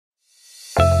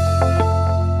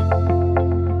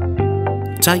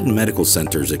Titan Medical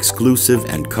Center's exclusive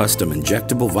and custom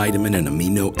injectable vitamin and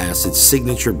amino acid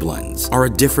signature blends are a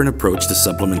different approach to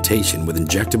supplementation with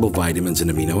injectable vitamins and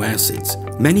amino acids.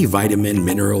 Many vitamin,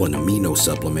 mineral, and amino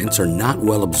supplements are not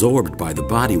well absorbed by the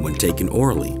body when taken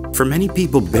orally. For many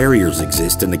people, barriers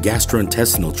exist in the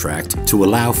gastrointestinal tract to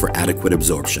allow for adequate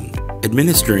absorption.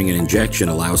 Administering an injection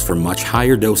allows for much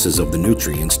higher doses of the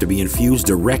nutrients to be infused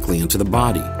directly into the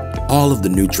body. All of the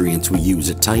nutrients we use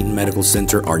at Titan Medical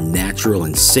Center are natural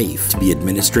and safe to be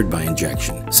administered by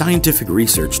injection. Scientific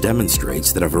research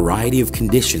demonstrates that a variety of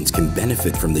conditions can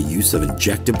benefit from the use of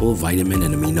injectable vitamin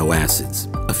and amino acids.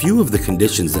 A few of the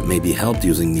conditions that may be helped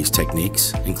using these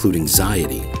techniques include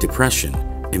anxiety, depression,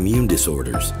 immune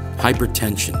disorders,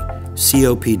 hypertension,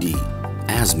 COPD,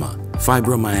 asthma,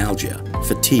 fibromyalgia,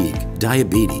 fatigue,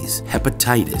 diabetes,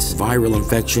 hepatitis, viral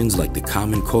infections like the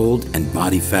common cold, and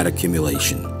body fat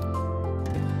accumulation.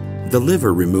 The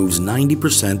liver removes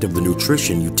 90% of the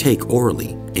nutrition you take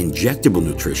orally. Injectable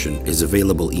nutrition is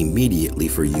available immediately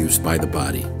for use by the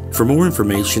body. For more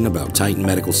information about Titan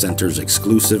Medical Center's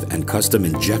exclusive and custom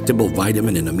injectable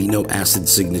vitamin and amino acid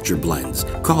signature blends,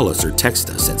 call us or text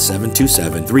us at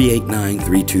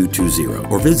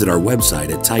 727-389-3220 or visit our website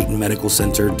at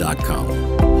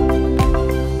titanmedicalcenter.com.